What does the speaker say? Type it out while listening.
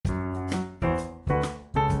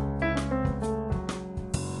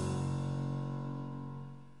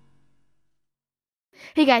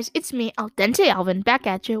Hey guys, it's me, Dente Alvin, back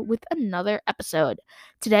at you with another episode.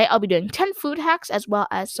 Today I'll be doing 10 food hacks as well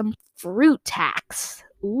as some fruit hacks.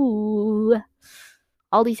 Ooh.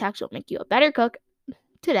 All these hacks will make you a better cook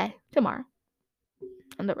today, tomorrow,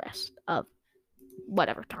 and the rest of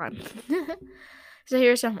whatever time. So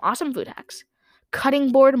here's some awesome food hacks.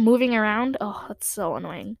 Cutting board moving around. Oh, that's so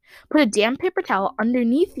annoying. Put a damp paper towel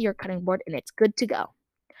underneath your cutting board and it's good to go.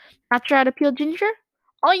 Not sure how to peel ginger?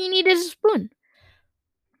 All you need is a spoon.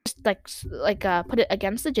 Just put it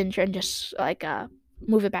against the ginger and just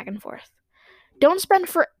move it back and forth. Don't spend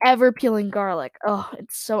forever peeling garlic. Oh,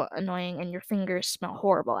 it's so annoying and your fingers smell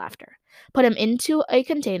horrible after. Put them into a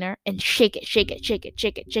container and shake it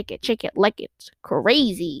like it's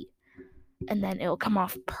crazy. And then it'll come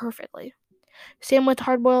off perfectly. Same with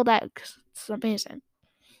hard-boiled eggs. It's amazing.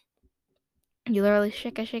 You literally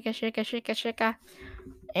shake it,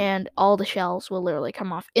 and all the shells will literally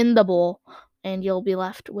come off in the bowl, and you'll be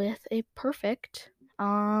left with a perfect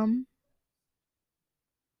hard-boiled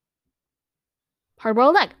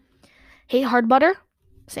egg. Hate hard butter?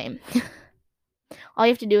 Same. All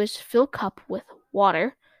you have to do is fill cup with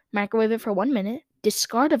water, microwave it for 1 minute,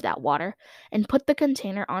 discard of that water, and put the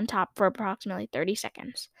container on top for approximately 30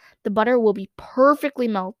 seconds. The butter will be perfectly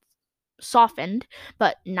softened,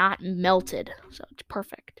 but not melted, so it's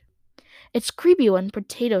perfect. It's creepy when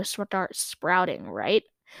potatoes start sprouting, right?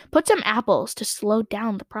 Put some apples to slow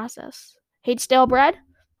down the process. Hate stale bread?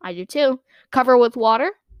 I do too. Cover with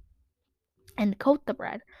water and coat the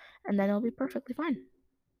bread, and then it'll be perfectly fine.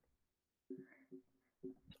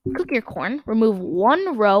 Cook your corn. Remove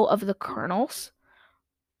one row of the kernels,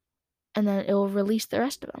 and then it will release the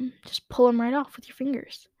rest of them. Just pull them right off with your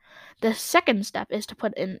fingers. The second step is to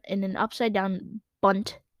put in an upside-down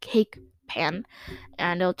bundt cake pan,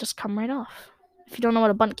 and it'll just come right off. If you don't know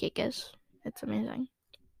what a bundt cake is, it's amazing.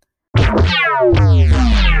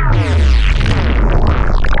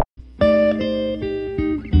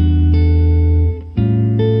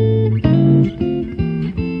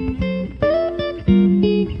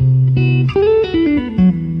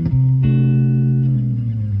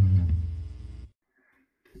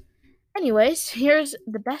 Anyways, here's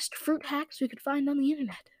the best fruit hacks we could find on the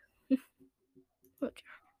internet.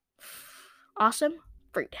 Awesome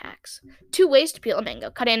fruit hacks. 2 ways to peel a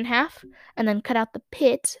mango. Cut it in half, and then cut out the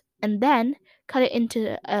pit, and then cut it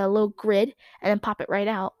into a little grid, and then pop it right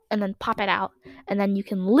out, and then pop it out, and then you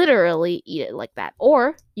can literally eat it like that.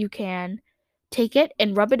 Or you can take it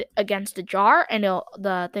and rub it against a jar, and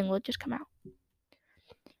the thing will just come out.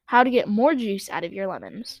 How to get more juice out of your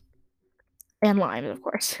lemons. And limes, of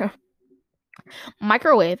course.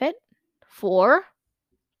 Microwave it for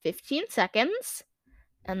 15 seconds,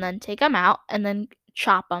 and then take them out, and then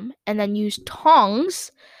chop them, and then use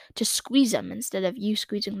tongs to squeeze them instead of you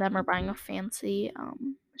squeezing them or buying a fancy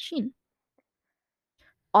machine.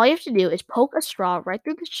 All you have to do is poke a straw right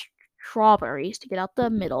through the strawberries to get out the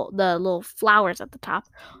middle, the little flowers at the top,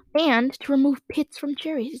 and to remove pits from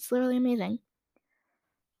cherries. It's literally amazing.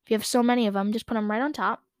 If you have so many of them, just put them right on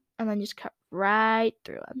top, and then just cut right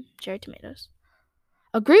through them. Cherry tomatoes.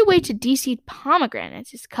 A great way to de-seed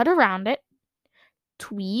pomegranates is cut around it,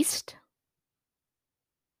 twist,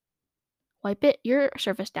 wipe your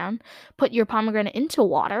surface down, put your pomegranate into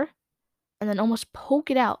water, and then almost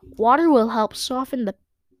poke it out. Water will help soften the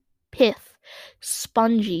pith,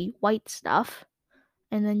 spongy white stuff,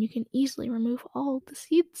 and then you can easily remove all the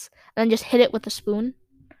seeds. And then just hit it with a spoon.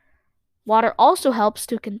 Water also helps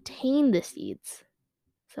to contain the seeds,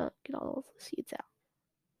 so get all the seeds out.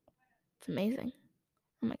 It's amazing.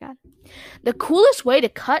 Oh my god. The coolest way to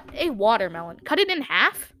cut a watermelon, cut it in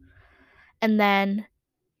half, and then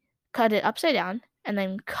cut it upside down, and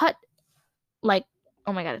then cut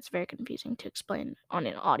oh my god, it's very confusing to explain on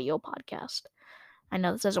an audio podcast. I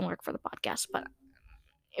know this doesn't work for the podcast, but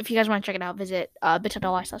if you guys want to check it out, visit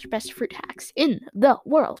bit.ly/best fruit hacks in the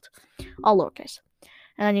world. All lowercase.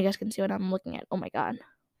 And then you guys can see what I'm looking at. Oh my god.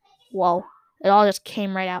 Whoa. It all just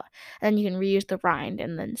came right out. And then you can reuse the rind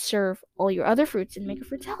and then serve all your other fruits and make a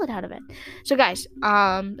fruit salad out of it. So guys,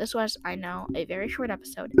 this was, I know, a very short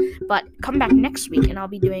episode. But come back next week and I'll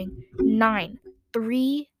be doing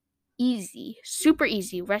 3 super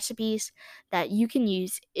easy recipes that you can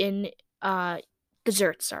use in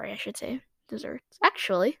desserts. Desserts.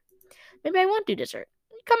 Actually, maybe I won't do dessert.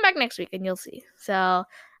 Come back next week and you'll see. So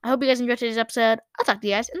I hope you guys enjoyed today's episode. I'll talk to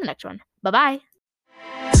you guys in the next one. Bye-bye.